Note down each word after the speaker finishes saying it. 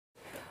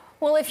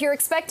Well, if you're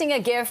expecting a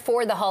gift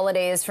for the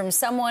holidays from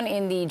someone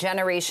in the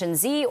Generation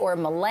Z or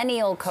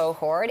Millennial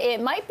cohort,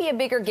 it might be a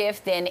bigger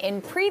gift than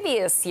in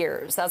previous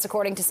years. That's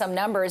according to some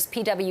numbers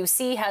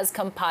PwC has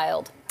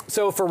compiled.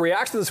 So for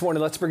reaction this morning,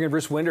 let's bring in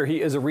Bruce Winder.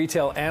 He is a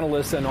retail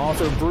analyst and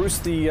author. Bruce,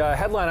 the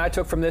headline I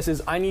took from this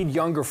is, I need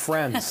younger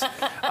friends.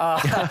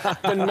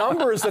 The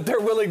numbers that they're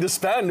willing to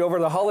spend over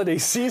the holiday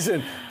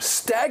season,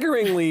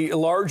 staggeringly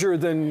larger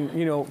than,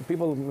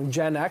 people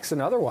Gen X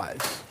and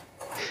otherwise.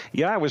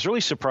 Yeah, I was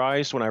really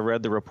surprised when I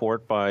read the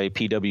report by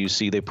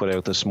PwC they put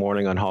out this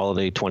morning on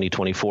holiday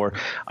 2024.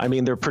 I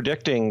mean, they're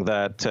predicting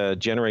that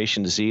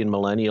Generation Z and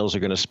Millennials are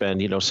going to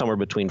spend, somewhere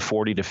between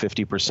 40 to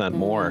 50%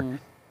 more.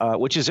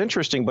 Which is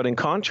interesting, but in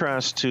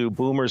contrast to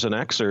Boomers and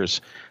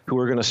Xers, who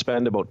are going to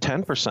spend about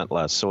 10%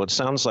 less. So it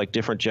sounds like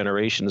different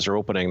generations are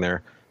opening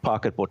their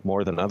pocketbook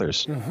more than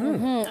others.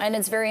 And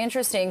it's very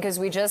interesting because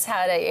we just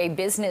had a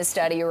business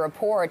study, a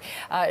report,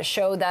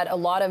 show that a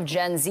lot of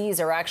Gen Zs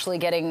are actually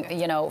getting,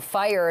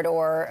 fired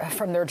or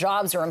from their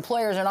jobs, or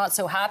employers are not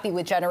so happy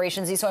with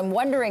Generation Z. So I'm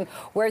wondering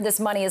where this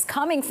money is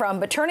coming from.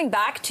 But turning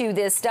back to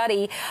this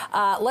study,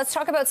 let's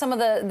talk about some of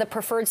the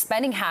preferred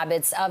spending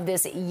habits of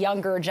this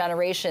younger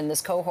generation, this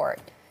cohort.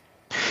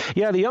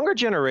 Yeah, the younger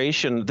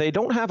generation, they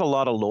don't have a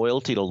lot of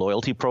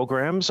loyalty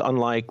programs,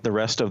 unlike the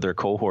rest of their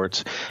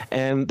cohorts.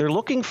 And they're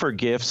looking for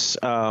gifts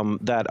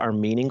that are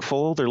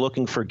meaningful. They're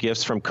looking for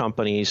gifts from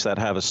companies that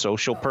have a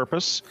social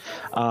purpose.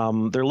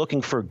 They're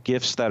looking for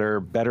gifts that are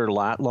better,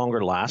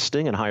 longer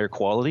lasting and higher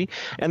quality.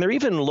 And they're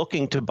even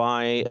looking to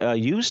buy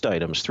used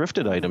items,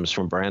 thrifted items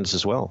from brands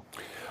as well.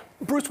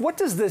 Bruce, what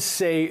does this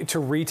say to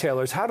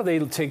retailers? How do they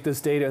take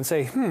this data and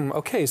say,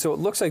 okay, so it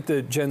looks like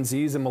the Gen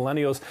Zs and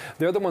Millennials,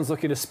 they're the ones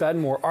looking to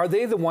spend more. Are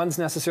they the ones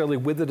necessarily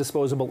with the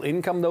disposable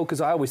income, though? Because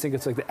I always think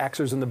it's like the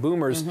Xers and the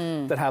Boomers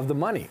that have the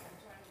money.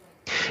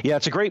 Yeah,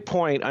 it's a great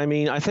point. I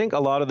mean, I think a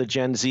lot of the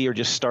Gen Z are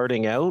just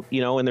starting out,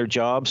 in their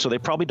jobs, so they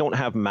probably don't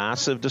have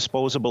massive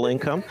disposable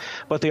income,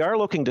 but they are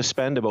looking to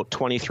spend about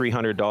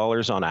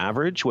 $2,300 on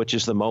average, which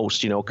is the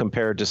most,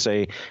 compared to,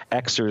 say,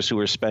 Xers who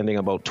are spending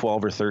about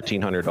 $1,200 or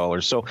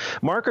 $1,300. So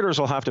marketers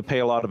will have to pay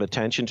a lot of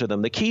attention to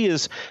them. The key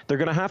is they're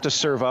going to have to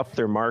serve up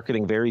their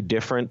marketing very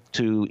different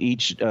to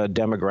each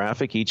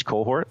demographic, each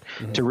cohort,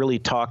 to really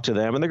talk to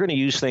them. And they're going to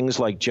use things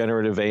like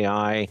generative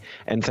AI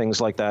and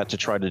things like that to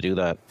try to do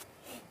that.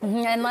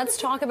 And let's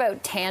talk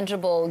about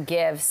tangible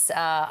gifts.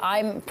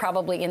 I'm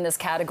probably in this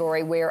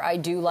category where I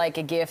do like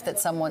a gift that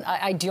someone,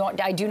 I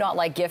do not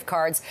like gift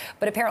cards,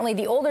 but apparently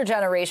the older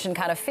generation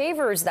kind of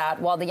favors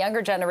that, while the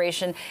younger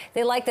generation,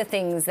 they like the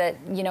things that,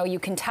 you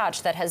can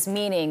touch, that has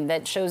meaning,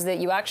 that shows that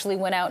you actually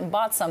went out and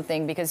bought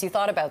something because you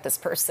thought about this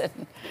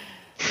person.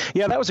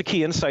 Yeah, that was a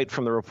key insight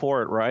from the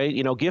report, right?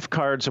 Gift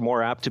cards are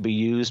more apt to be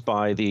used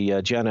by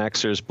the Gen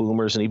Xers,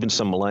 Boomers, and even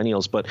some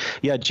Millennials. But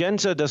yeah, Gen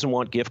Z doesn't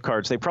want gift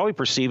cards. They probably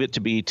perceive it to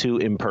be too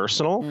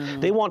impersonal.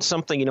 They want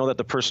something, that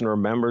the person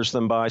remembers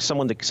them by,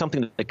 something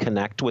to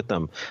connect with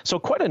them. So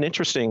quite an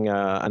interesting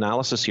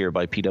analysis here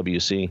by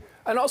PwC.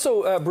 And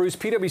also, Bruce,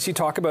 PwC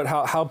talk about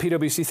how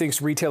PwC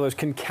thinks retailers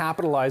can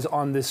capitalize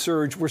on this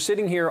surge. We're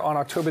sitting here on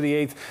October the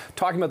 8th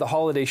talking about the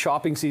holiday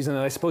shopping season,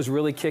 and I suppose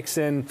really kicks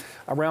in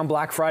around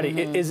Black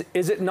Friday. Is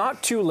it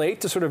not too late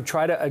to sort of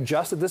try to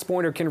adjust at this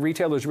point, or can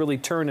retailers really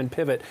turn and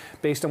pivot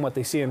based on what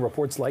they see in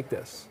reports like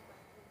this?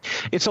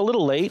 It's a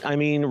little late. I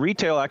mean,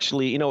 retail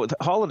actually, the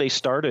holiday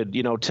started,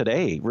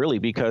 today, really,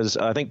 because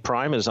I think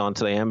Prime is on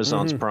today,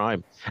 Amazon's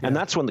Prime. And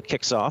that's when it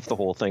kicks off the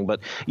whole thing. But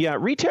yeah,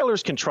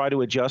 retailers can try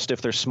to adjust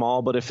if they're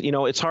small, but if,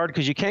 it's hard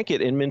because you can't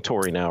get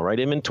inventory now, right?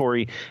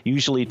 Inventory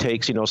usually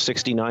takes,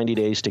 60, 90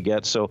 days to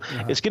get. So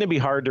it's going to be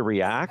hard to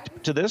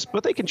react to this,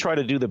 but they can try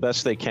to do the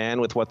best they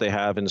can with what they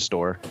have in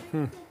store.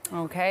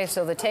 Okay,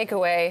 so the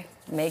takeaway,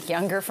 make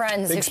younger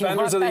friends. Big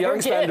spenders are the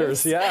young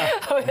spenders, yeah.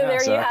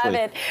 There you have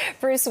it.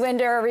 Bruce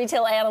Winder, a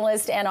retail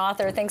analyst and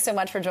author. Thanks so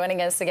much for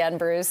joining us again,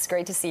 Bruce.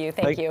 Great to see you.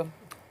 Thank you.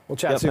 We'll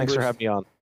chat soon, thanks Bruce. for having me on.